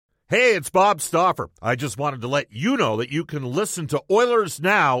Hey, it's Bob Stauffer. I just wanted to let you know that you can listen to Oilers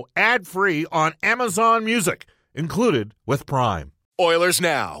Now ad-free on Amazon Music, included with Prime. Oilers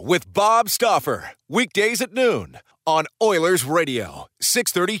Now with Bob Stauffer. Weekdays at noon on Oilers Radio,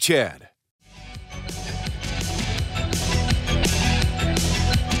 630 CHED.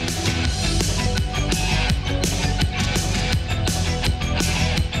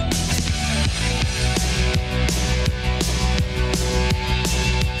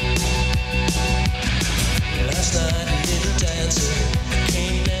 Last night a little dancer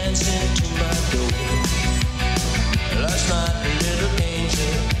came dancing to my door. Last night a little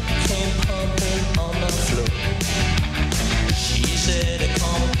angel came pumping on the floor. She said,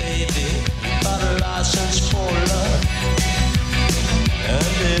 come on baby, got a license for love.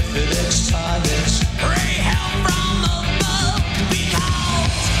 And if it expires, pray help from above.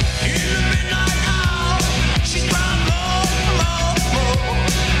 Because in the midnight hour, she's crying more.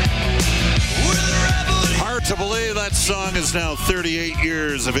 With a rebel. Hard to believe that song is now 38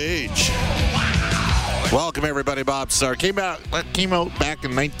 years of age. Welcome, everybody. Bob Stauffer came out back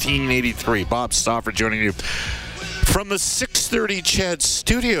in 1983. Bob Stauffer joining you from the 630 CHED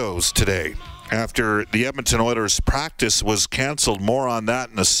studios today after the Edmonton Oilers practice was canceled. More on that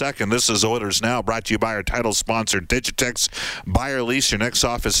in a second. This is Oilers Now, brought to you by our title sponsor, Digitex. Buy or lease your next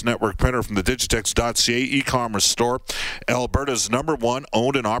office network printer from the Digitex.ca e-commerce store, Alberta's #1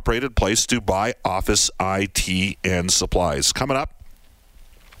 owned and operated place to buy office IT and supplies. Coming up,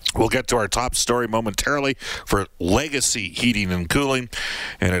 we'll get to our top story momentarily for Legacy Heating and Cooling,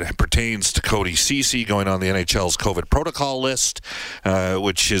 and it pertains to Cody Ceci going on the NHL's COVID protocol list,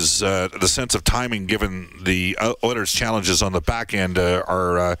 which is the sense of timing given the Oilers' challenges on the back end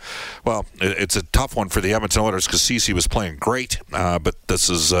it's a tough one for the Edmonton Oilers because Ceci was playing great, but this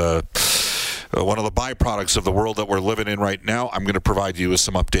is one of the byproducts of the world that we're living in right now. I'm going to provide you with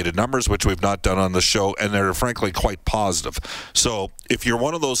some updated numbers, which we've not done on the show, and they're frankly quite positive. So if you're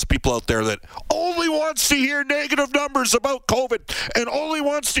one of those people out there that only wants to hear negative numbers about COVID and only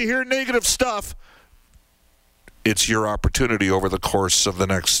wants to hear negative stuff, it's your opportunity over the course of the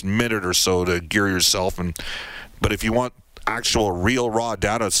next minute or so to gear yourself. But if you want actual, real, raw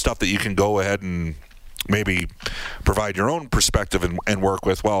data, stuff that you can go ahead and maybe provide your own perspective and work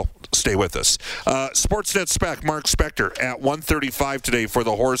with, well, stay with us. Sportsnet Spec, Mark Spector at 1:35 today for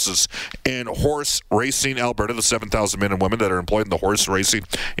the horses and horse racing Alberta, the 7,000 men and women that are employed in the horse racing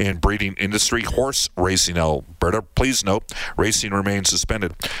and breeding industry. Horse racing Alberta, please note, racing remains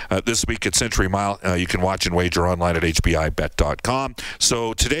suspended. This week at Century Mile, you can watch and wager online at hbibet.com.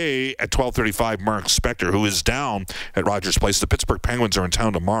 So today at 12:35, Mark Spector, who is down at Rogers Place. The Pittsburgh Penguins are in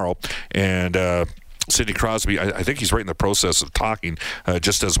town tomorrow, and Sidney Crosby, I think he's right in the process of talking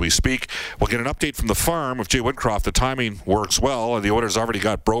just as we speak. We'll get an update from the farm with Jay Woodcroft. The timing works well. The Oilers already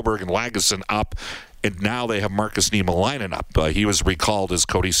got Broberg and Lagesson up, and now they have Marcus Niemelainen up. He was recalled as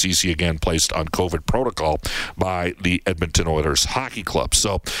Cody Ceci again placed on COVID protocol by the Edmonton Oilers Hockey Club.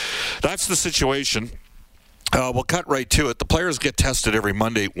 So that's the situation. We'll cut right to it. The players get tested every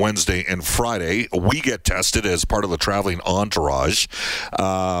Monday, Wednesday, and Friday. We get tested as part of the traveling entourage.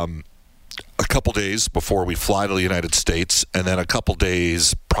 A couple days before we fly to the United States, and then a couple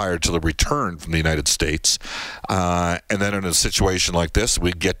days prior to the return from the United States. And then in a situation like this,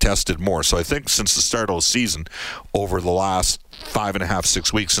 we get tested more. So I think since the start of the season, over the last 5.5,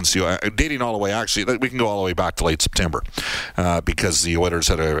 6 weeks, since dating all the way, actually, we can go all the way back to late September because the Oilers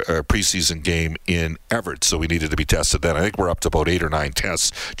had a preseason game in Everett, so we needed to be tested then. I think we're up to about 8 or 9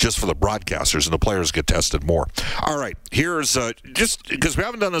 tests just for the broadcasters, and the players get tested more. All right, here's just because we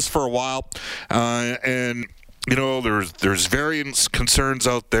haven't done this for a while, and you know, there's various concerns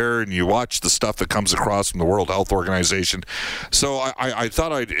out there, and you watch the stuff that comes across from the World Health Organization. So I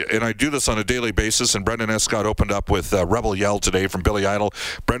thought I do this on a daily basis, and Brendan Escott opened up with Rebel Yell today from Billy Idol.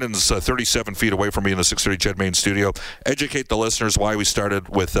 Brendan's 37 feet away from me in the 630 CHED main studio. Educate the listeners why we started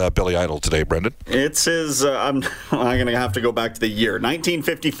with Billy Idol today, Brendan. It's his, I'm going to have to go back to the year.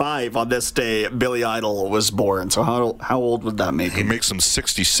 1955 on this day, Billy Idol was born. So how old would that make him? He makes him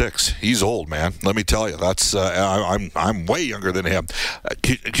 66. He's old, man. Let me tell you. That's... I'm way younger than him.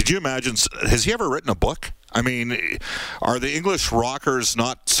 Could you imagine? Has he ever written a book? I mean, are the English rockers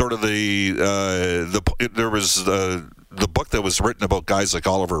not sort of there was the book that was written about guys like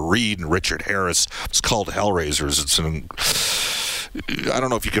Oliver Reed and Richard Harris. It's called Hellraisers. I don't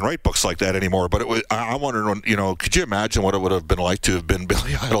know if you can write books like that anymore, but I'm wondering, could you imagine what it would have been like to have been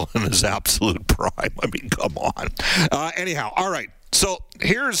Billy Idol in his absolute prime? I mean, come on. Anyhow, all right. So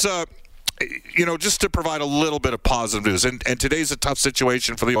here's just to provide a little bit of positive news, and today's a tough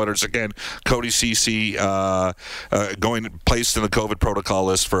situation for the Oilers. Again, Cody Ceci placed in the COVID protocol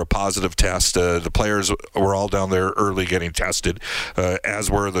list for a positive test. The players were all down there early getting tested,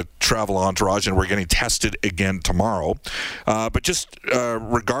 as were the travel entourage, and we're getting tested again tomorrow. But just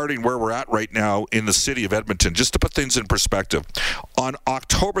regarding where we're at right now in the city of Edmonton, just to put things in perspective, on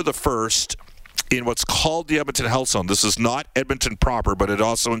October the 1st, in what's called the Edmonton Health Zone. This is not Edmonton proper, but it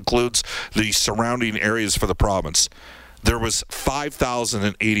also includes the surrounding areas for the province. There was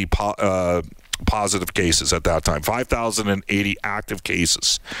 5,080 positive cases at that time, 5,080 active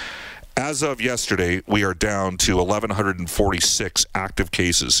cases. As of yesterday, we are down to 1,146 active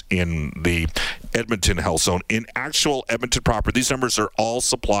cases in the Edmonton Health Zone. In actual Edmonton proper, these numbers are all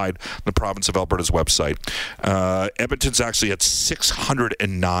supplied on the province of Alberta's website. Edmonton's actually at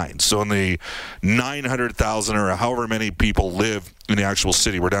 609. So in the 900,000 or however many people live in the actual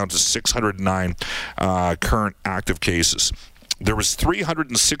city, we're down to 609 current active cases. There was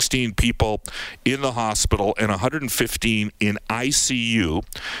 316 people in the hospital and 115 in ICU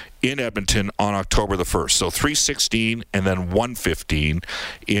in Edmonton on October the 1st. So 316 and then 115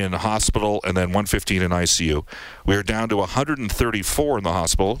 in hospital and then 115 in ICU. We are down to 134 in the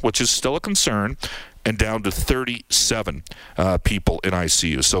hospital, which is still a concern, and down to 37 people in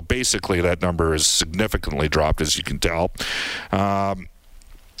ICU. So basically that number is significantly dropped, as you can tell. I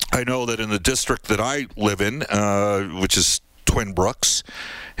know that in the district that I live in, which is Twin Brooks,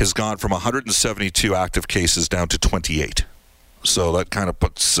 has gone from 172 active cases down to 28. So that kind of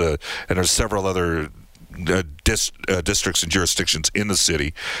puts, and there's several other districts and jurisdictions in the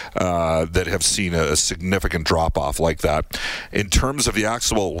city that have seen a significant drop-off like that. In terms of the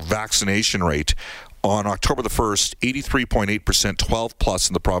actual vaccination rate, on October the 1st, 83.8%, 12 plus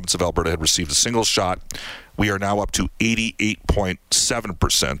in the province of Alberta had received a single shot. We are now up to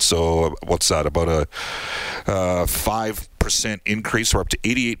 88.7%. So what's that? About a 5% increase. We're up to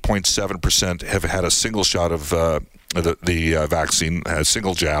 88.7% have had a single shot of the vaccine, a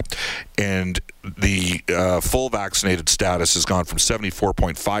single jab, and the full vaccinated status has gone from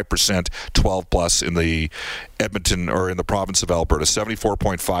 74.5%, 12 plus in the Edmonton or in the province of Alberta,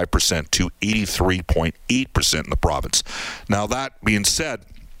 74.5% to 83.8% in the province. Now, that being said,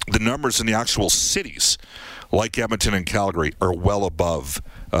 the numbers in the actual cities, like Edmonton and Calgary, are well above.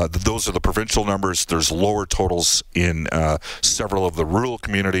 Those are the provincial numbers. There's lower totals in several of the rural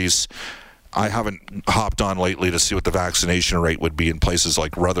communities. I haven't hopped on lately to see what the vaccination rate would be in places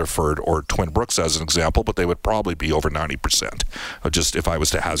like Rutherford or Twin Brooks as an example, but they would probably be over 90%, just if I was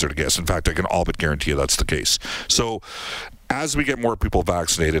to hazard a guess. In fact, I can all but guarantee you that's the case. So as we get more people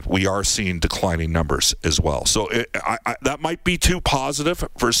vaccinated, we are seeing declining numbers as well. So that might be too positive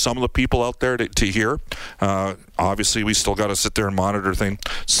for some of the people out there to hear. Obviously, we still got to sit there and monitor things.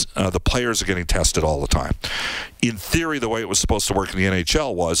 The players are getting tested all the time. In theory, the way it was supposed to work in the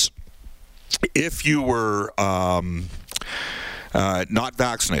NHL was, if you were not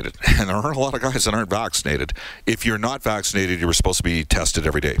vaccinated, and there aren't a lot of guys that aren't vaccinated, if you're not vaccinated, you were supposed to be tested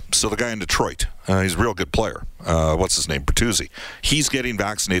every day. So the guy in Detroit, he's a real good player. What's his name? Bertuzzi. He's getting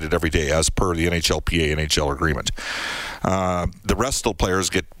vaccinated every day as per the NHLPA NHL agreement. The rest of the players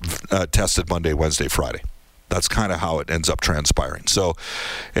get tested Monday, Wednesday, Friday. That's kind of how it ends up transpiring. So,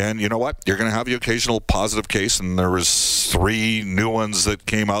 and you know what? You're going to have the occasional positive case, and there was 3 new ones that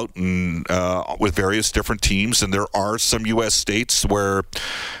came out and with various different teams, and there are some U.S. states where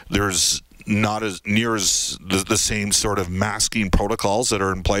there's not as near as the same sort of masking protocols that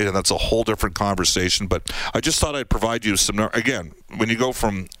are in play, and that's a whole different conversation. But I just thought I'd provide you some, again, when you go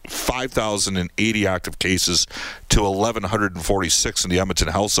from 5,080 active cases to 1,146 in the Edmonton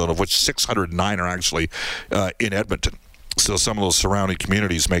Health Zone, of which 609 are actually in Edmonton. So some of those surrounding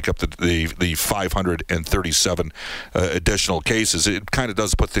communities make up the 537 additional cases. It kind of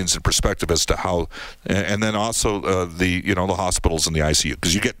does put things in perspective as to how, and then also the hospitals and the ICU,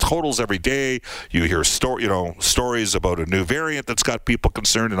 because you get totals every day. You hear stories about a new variant that's got people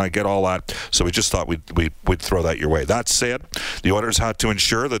concerned, and I get all that. So we just thought we'd throw that your way. That said, the Oilers had to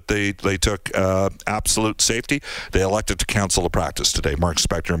ensure that they took absolute safety. They elected to cancel the practice today. Mark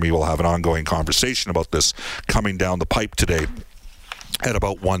Spector and me will have an ongoing conversation about this coming down the pipe today at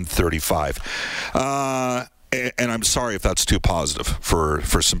about 1:35. And I'm sorry if that's too positive for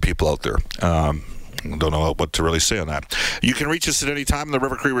some people out there. don't know what to really say on that. You can reach us at any time in the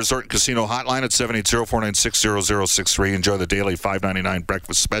River Cree Resort and Casino hotline at 780-496-0063. Enjoy the daily $5.99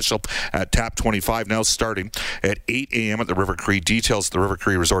 breakfast special at Tap 25, now starting at 8 a.m. at the River Cree. Details at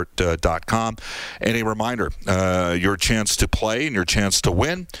therivercreeresort.com. And a reminder, your chance to play and your chance to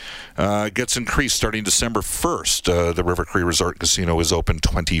win gets increased starting December 1st. The River Cree Resort and Casino is open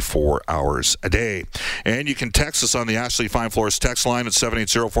 24 hours a day. And you can text us on the Ashley Fine Floors text line at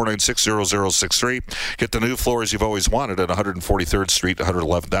 780-496-0063. Get the new floors you've always wanted at 143rd Street,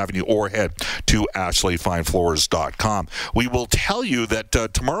 111th Avenue, or head to ashleyfinefloors.com. We will tell you that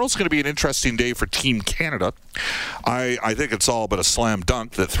tomorrow's going to be an interesting day for Team Canada. I think it's all but a slam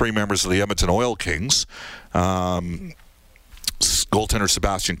dunk that 3 members of the Edmonton Oil Kings, goaltender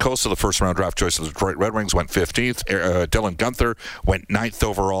Sebastian Cossa, the first-round draft choice of the Detroit Red Wings, went 15th. Dylan Guenther went 9th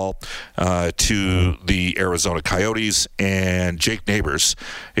overall to the Arizona Coyotes. And Jake Neighbors,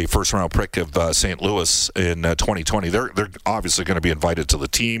 a first-round pick of St. Louis in 2020. They're obviously going to be invited to the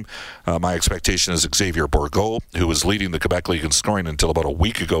team. My expectation is Xavier Bourgault, who was leading the Quebec League in scoring until about a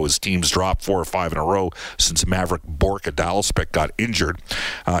week ago. His team's dropped 4 or 5 in a row since Maverick Bourque, a Dallas pick, got injured.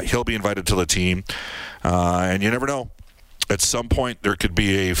 He'll be invited to the team. And you never know. At some point, there could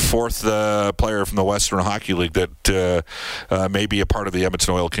be a 4th player from the Western Hockey League that may be a part of the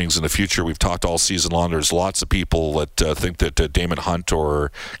Edmonton Oil Kings in the future. We've talked all season long. There's lots of people that think that Damon Hunt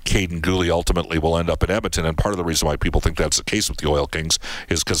or Caden Gooley ultimately will end up in Edmonton, and part of the reason why people think that's the case with the Oil Kings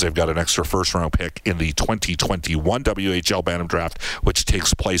is because they've got an extra first-round pick in the 2021 WHL Bantam Draft, which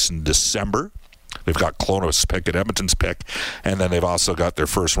takes place in December. They've got Klonos' pick and Edmonton's pick, and then they've also got their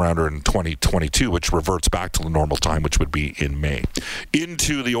first rounder in 2022, which reverts back to the normal time, which would be in May.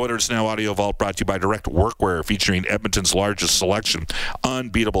 Into the Oilers Now audio vault, brought to you by Direct Workwear, featuring Edmonton's largest selection,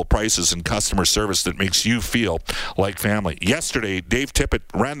 unbeatable prices, and customer service that makes you feel like family. Yesterday, Dave Tippett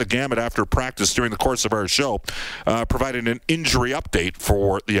ran the gamut after practice during the course of our show, providing an injury update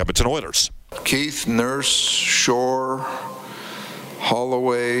for the Edmonton Oilers. Keith, Nurse, Shore,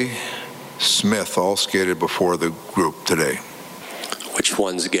 Holloway, Smith all skated before the group today. Which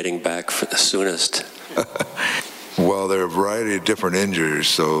one's getting back for the soonest? Well, there are a variety of different injuries,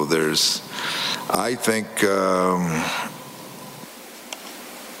 so I think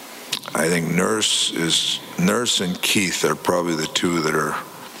Nurse and Keith are probably the 2 that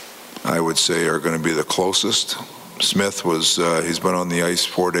I would say are going to be the closest. Smith he's been on the ice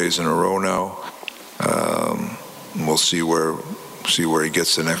 4 days in a row now. We'll see where he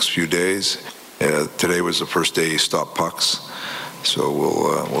gets the next few days. Today was the first day he stopped pucks, so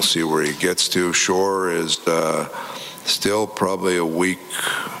we'll see where he gets to. Shore is still probably a week.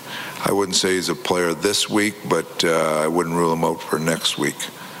 I wouldn't say he's a player this week, but I wouldn't rule him out for next week.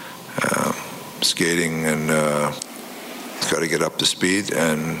 Skating and he's got to get up to speed,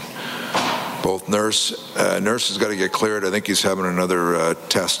 and both Nurse has got to get cleared. I think he's having another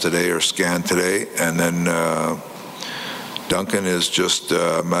test today or scan today, and then Duncan is just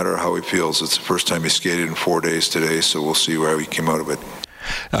a matter of how he feels. It's the first time he skated in 4 days today, so we'll see where he came out of it.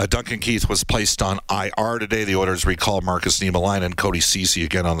 Duncan Keith was placed on IR today. The Oilers recall Marcus Niemelainen and Cody Ceci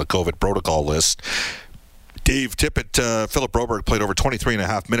again on the COVID protocol list. Dave Tippett, Philip Broberg played over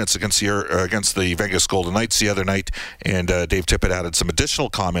 23.5 minutes against the Vegas Golden Knights the other night, and Dave Tippett added some additional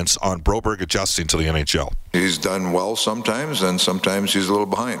comments on Broberg adjusting to the NHL. He's done well sometimes, and sometimes he's a little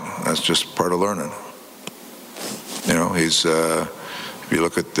behind. That's just part of learning. You know, he's if you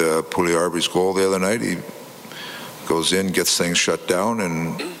look at Puljujärvi's goal the other night, he goes in, gets things shut down,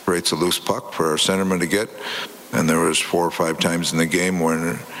 and creates a loose puck for our centerman to get. And there was 4 or 5 times in the game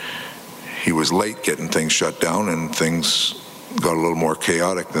when he was late getting things shut down, and things got a little more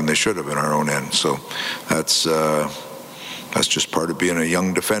chaotic than they should have in our own end. So that's just part of being a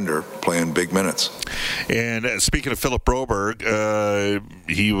young defender playing big minutes. And speaking of Philip Broberg,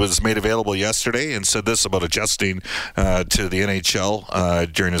 he was made available yesterday and said this about adjusting to the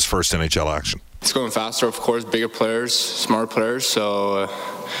NHL during his first NHL action. It's going faster, of course, bigger players, smart players, so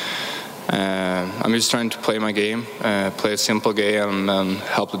I'm just trying to play my game, play a simple game, and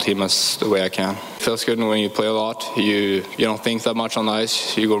help the team as the way I can. It feels good when you play a lot. You don't think that much on the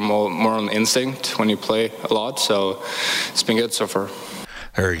ice. You go more on instinct when you play a lot, so it's been good so far.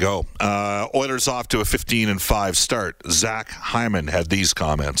 There you go. Oilers off to a 15-5 start. Zach Hyman had these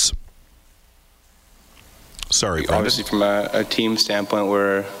comments. Sorry, Brendan. Obviously, from a team standpoint,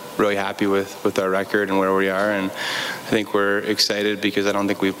 we're really happy with our record and where we are, and I think we're excited because I don't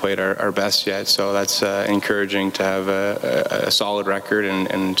think we've played our best yet, so that's encouraging to have a solid record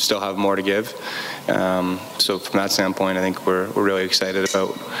and still have more to give. So from that standpoint, I think we're really excited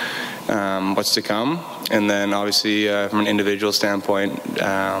about what's to come. And then obviously from an individual standpoint,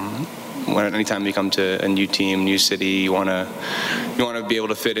 anytime you come to a new team, new city, you want to be able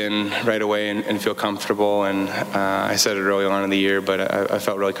to fit in right away and feel comfortable. And I said it early on in the year, but I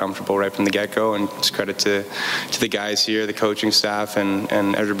felt really comfortable right from the get-go. And it's credit to the guys here, the coaching staff,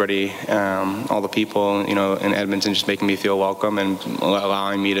 and everybody, all the people, in Edmonton, just making me feel welcome and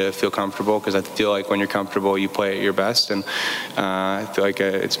allowing me to feel comfortable, because I feel like when you're comfortable, you play at your best. And I feel like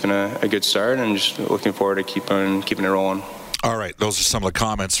it's been a good start, and just looking forward to keeping it rolling. All right, those are some of the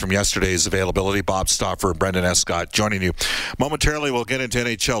comments from yesterday's availability. Bob Stauffer and Brendan Escott joining you. Momentarily, we'll get into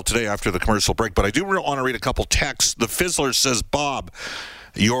NHL today after the commercial break, but I do want to read a couple texts. The Fizzler says, Bob,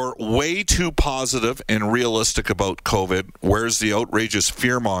 you're way too positive and realistic about COVID. Where's the outrageous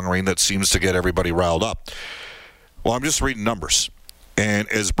fear-mongering that seems to get everybody riled up? Well, I'm just reading numbers. And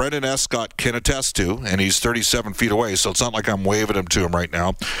as Brendan Escott can attest to, and he's 37 feet away, so it's not like I'm waving him to him right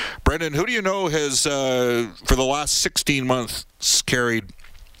now. Brendan, who do you know has, for the last 16 months, carried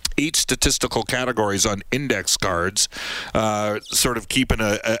 8 statistical categories on index cards, sort of keeping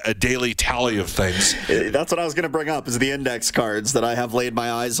a daily tally of things? That's what I was going to bring up, is the index cards that I have laid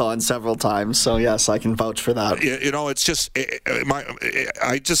my eyes on several times. So, yes, I can vouch for that. It's just,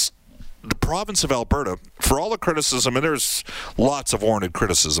 the province of Alberta, for all the criticism, and there's lots of warranted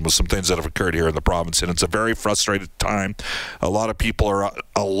criticism of some things that have occurred here in the province, and it's a very frustrated time. A lot of people are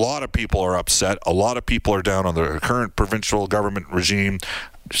upset. A lot of people are down on the current provincial government regime.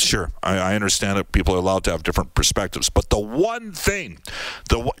 Sure, I understand that people are allowed to have different perspectives, but the one thing,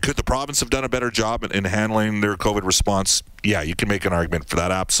 could the province have done a better job in handling their COVID response? Yeah, you can make an argument for that,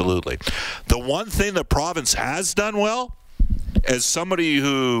 absolutely. The one thing the province has done well, as somebody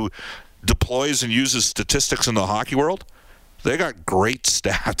who deploys and uses statistics in the hockey world, they got great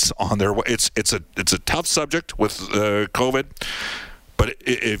stats on their way. It's a tough subject with COVID, but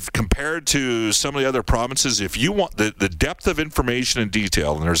if compared to some of the other provinces, if you want the depth of information and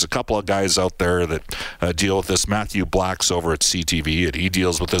detail, and there's a couple of guys out there that deal with this. Matthew Black's over at CTV, and he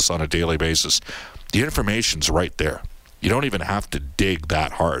deals with this on a daily basis. The information's right there. You don't even have to dig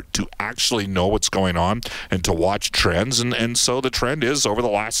that hard to actually know what's going on and to watch trends. And so the trend is, over the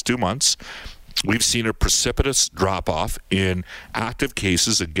last 2 months, we've seen a precipitous drop-off in active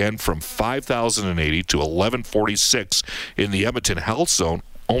cases, again, from 5,080 to 1,146 in the Edmonton Health Zone,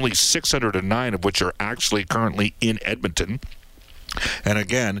 only 609 of which are actually currently in Edmonton. And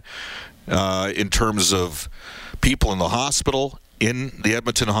again, in terms of people in the hospital, in the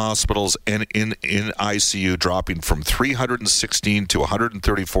Edmonton hospitals and in ICU, dropping from 316 to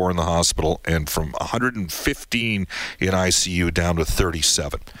 134 in the hospital, and from 115 in ICU down to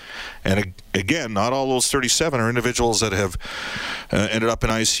 37. And again, not all those 37 are individuals that have ended up in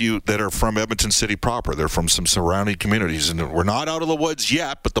ICU that are from Edmonton City proper. They're from some surrounding communities, and we're not out of the woods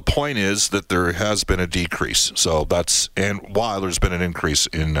yet, but the point is that there has been a decrease. So and while there's been an increase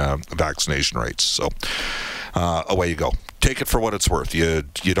in vaccination rates. So away you go. Take it for what it's worth. You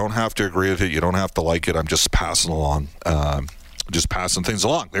don't have to agree with it. You don't have to like it. I'm just passing along. Just passing things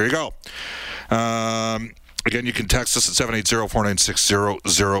along. There you go. Again, you can text us at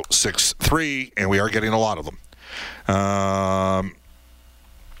 780-496-0063, and we are getting a lot of them.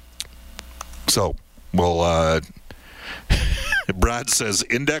 So we'll... Brad says,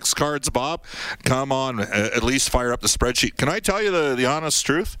 index cards, Bob? Come on, at least fire up the spreadsheet. Can I tell you the honest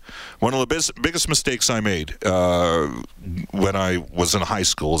truth? One of the biggest mistakes I made when I was in high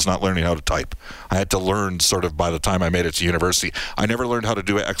school is not learning how to type. I had to learn sort of by the time I made it to university. I never learned how to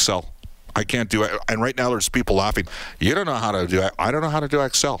do Excel. I can't do it. And right now there's people laughing. You don't know how to do it. I don't know how to do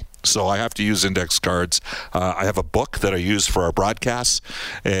Excel. So I have to use index cards. I have a book that I use for our broadcasts,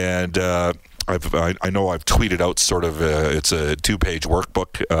 and I know I've tweeted out sort of it's a 2-page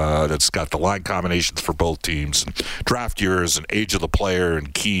workbook that's got the line combinations for both teams, and draft years, and age of the player,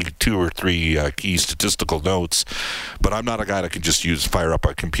 and key 2 or 3 key statistical notes. But I'm not a guy that can just fire up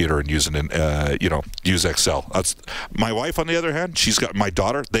a computer and use Excel. That's my wife, on the other hand. She's got my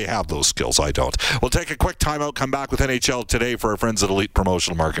daughter. They have those skills. I don't. We'll take a quick timeout. Come back with NHL Today for our friends at Elite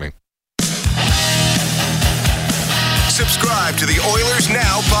Promotional Marketing. Subscribe to the Oilers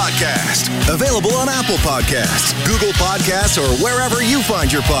Now podcast. Available on Apple Podcasts, Google Podcasts, or wherever you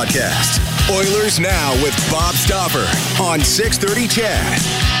find your podcasts. Oilers Now with Bob Stauffer on 630 CHED.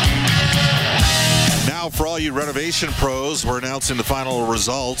 Now now, for all you renovation pros, we're announcing the final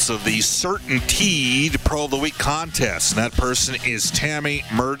results of the Certainteed Pro of the Week contest. And that person is Tammy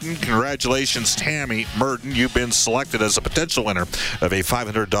Murden. Congratulations, Tammy Murden. You've been selected as a potential winner of a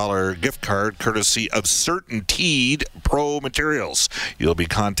 $500 gift card courtesy of Certainteed Pro Materials. You'll be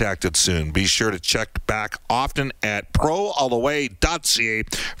contacted soon. Be sure to check back often at proalltheway.ca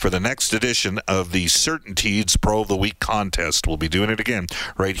for the next edition of the Certainteed's Pro of the Week contest. We'll be doing it again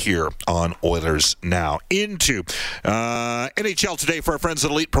right here on Oilers Now. Into NHL today for our friends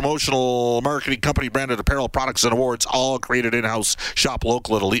at Elite Promotional Marketing Company, branded apparel, products, and awards, all created in-house. Shop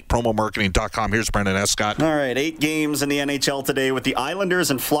local at elitepromomarketing.com. Here's Brendan Escott. All right, 8 games in the NHL today with the Islanders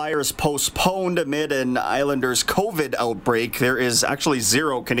and Flyers postponed amid an Islanders COVID outbreak. There is actually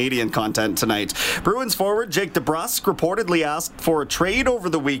 0 Canadian content tonight. Bruins forward Jake DeBrusk reportedly asked for a trade over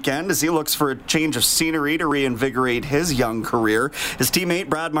the weekend as he looks for a change of scenery to reinvigorate his young career. His teammate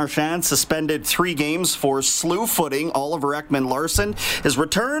Brad Marchand suspended 3 games for slew-footing Oliver Ekman-Larsson. His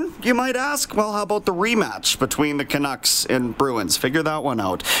return, you might ask? Well, how about the rematch between the Canucks and Bruins? Figure that one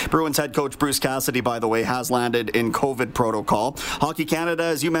out. Bruins head coach Bruce Cassidy, by the way, has landed in COVID protocol. Hockey Canada,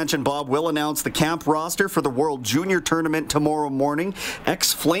 as you mentioned, Bob, will announce the camp roster for the World Junior Tournament tomorrow morning.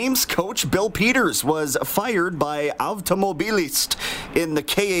 Ex-Flames coach Bill Peters was fired by Automobilist in the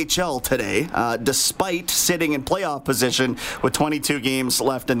KHL today, despite sitting in playoff position with 22 games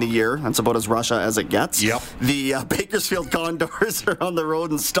left in the year. That's about as Russia as it gets. Yep. The Bakersfield Condors are on the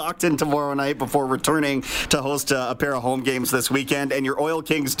road in Stockton tomorrow night before returning to host a pair of home games this weekend. And your Oil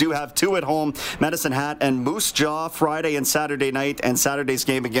Kings do have 2 at home, Medicine Hat and Moose Jaw, Friday and Saturday night. And Saturday's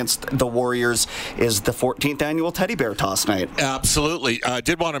game against the Warriors is the 14th annual Teddy Bear Toss night. Absolutely. I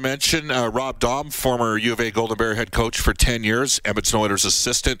did want to mention Rob Daum, former U of A Golden Bear head coach for 10 years, Edmonton Oilers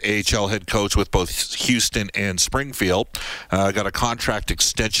assistant, AHL head coach with both Houston and Springfield. Got a contract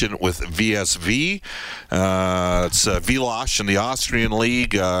extension with VSV. It's Villach in the Austrian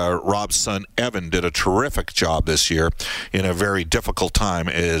League. Rob's son Evan did a terrific job this year in a very difficult time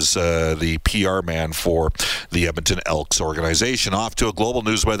as the PR man for the Edmonton Elks organization. Off to a global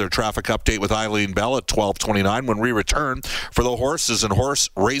news weather traffic update with Eileen Bell at 12:29 when we return for the Horses and Horse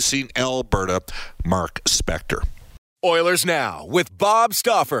Racing Alberta, Mark Spector. Oilers Now with Bob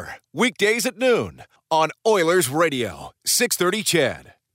Stauffer. Weekdays at noon on Oilers Radio, 630 CHED.